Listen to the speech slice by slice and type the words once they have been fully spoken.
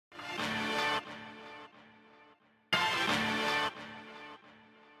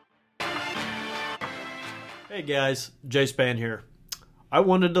Hey guys, Spann here. I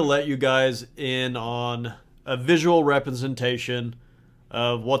wanted to let you guys in on a visual representation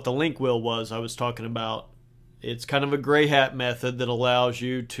of what the link wheel was I was talking about. It's kind of a gray hat method that allows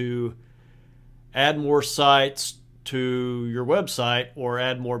you to add more sites to your website or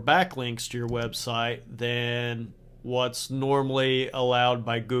add more backlinks to your website than what's normally allowed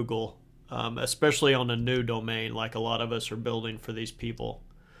by Google, especially on a new domain like a lot of us are building for these people.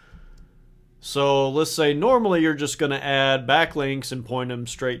 So let's say normally you're just going to add backlinks and point them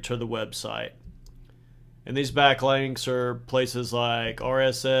straight to the website. And these backlinks are places like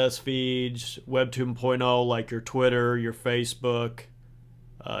RSS feeds, Web 2.0 like your Twitter, your Facebook,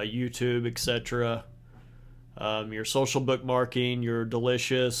 YouTube, etc. Your social bookmarking, your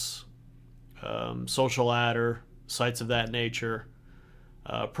Delicious, social adder, sites of that nature,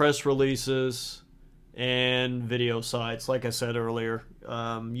 press releases, and video sites, like I said earlier,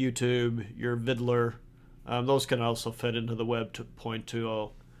 YouTube, your Vidler, those can also fit into the Web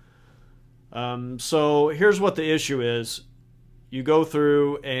 2.0. So here's what the issue is. You go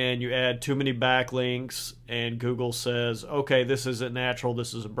through and you add too many backlinks and Google says, okay, this isn't natural,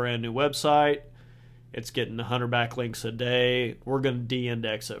 this is a brand new website, it's getting 100 backlinks a day, we're going to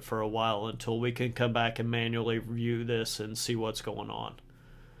de-index it for a while until we can come back and manually review this and see what's going on.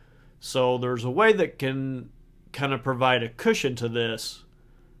 So there's a way that can kind of provide a cushion to this.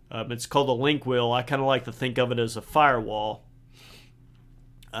 It's called a link wheel. I kind of like to think of it as a firewall.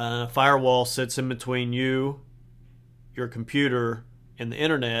 Firewall sits in between you, your computer, and the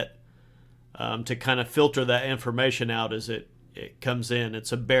internet to kind of filter that information out as it comes in.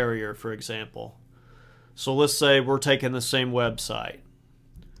 It's a barrier, for example. So let's say we're taking the same website.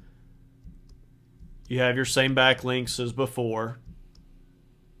 You have your same backlinks as before.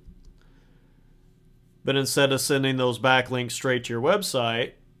 But instead of sending those backlinks straight to your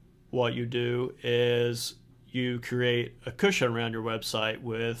website, what you do is you create a cushion around your website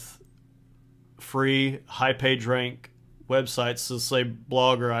with free high page rank websites. So say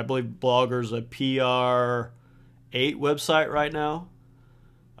Blogger, I believe Blogger's a PR8 website right now.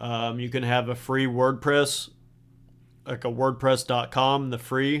 You can have a free WordPress, like a WordPress.com, the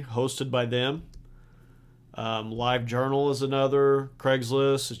free, hosted by them. LiveJournal is another.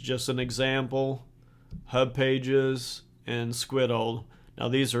 Craigslist is just an example. Hub Pages, and Squiddo. Now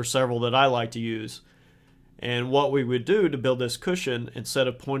these are several that I like to use. And what we would do to build this cushion, instead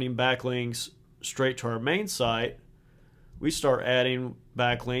of pointing backlinks straight to our main site, we start adding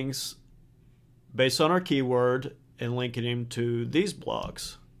backlinks based on our keyword and linking them to these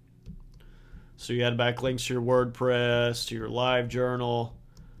blogs. So you add backlinks to your WordPress, to your LiveJournal,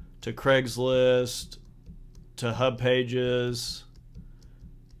 to Craigslist, to Hub Pages,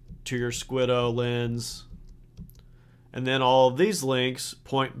 to your Squiddo lens, and then all of these links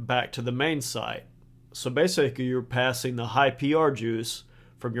point back to the main site. So basically you're passing the high PR juice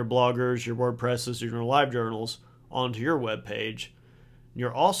from your bloggers, your WordPresses, and your LiveJournals onto your web page.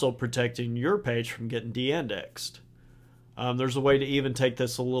 You're also protecting your page from getting de-indexed. There's a way to even take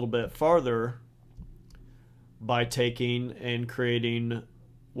this a little bit farther by taking and creating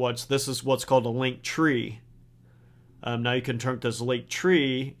this is what's called a link tree. Now you can turn this link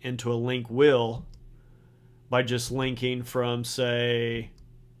tree into a link wheel by just linking from, say,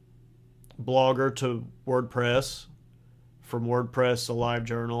 Blogger to WordPress, from WordPress to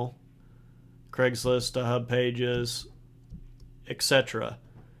LiveJournal, Craigslist to Hub Pages, etc.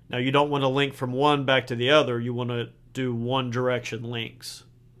 Now you don't want to link from one back to the other. You want to do one direction links.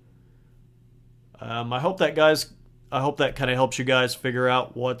 I hope that kind of helps you guys figure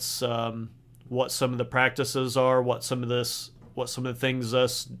out what some of the practices are, what some of the things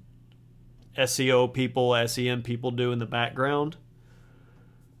us SEO people, SEM people do in the background.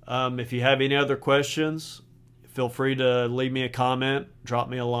 If you have any other questions, feel free to leave me a comment, drop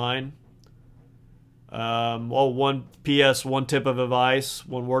me a line. One tip of advice,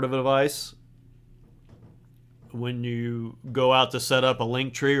 one word of advice. When you go out to set up a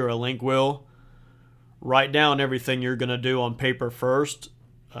link tree or a link wheel, write down everything you're going to do on paper first.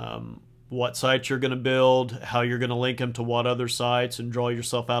 What sites you're going to build, how you're going to link them to what other sites, and draw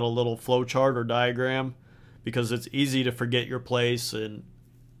yourself out a little flowchart or diagram, because it's easy to forget your place and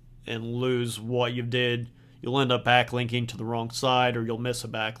lose what you did. You'll end up backlinking to the wrong site, or you'll miss a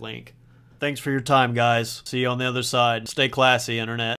backlink. Thanks for your time, guys. See you on the other side. Stay classy, Internet.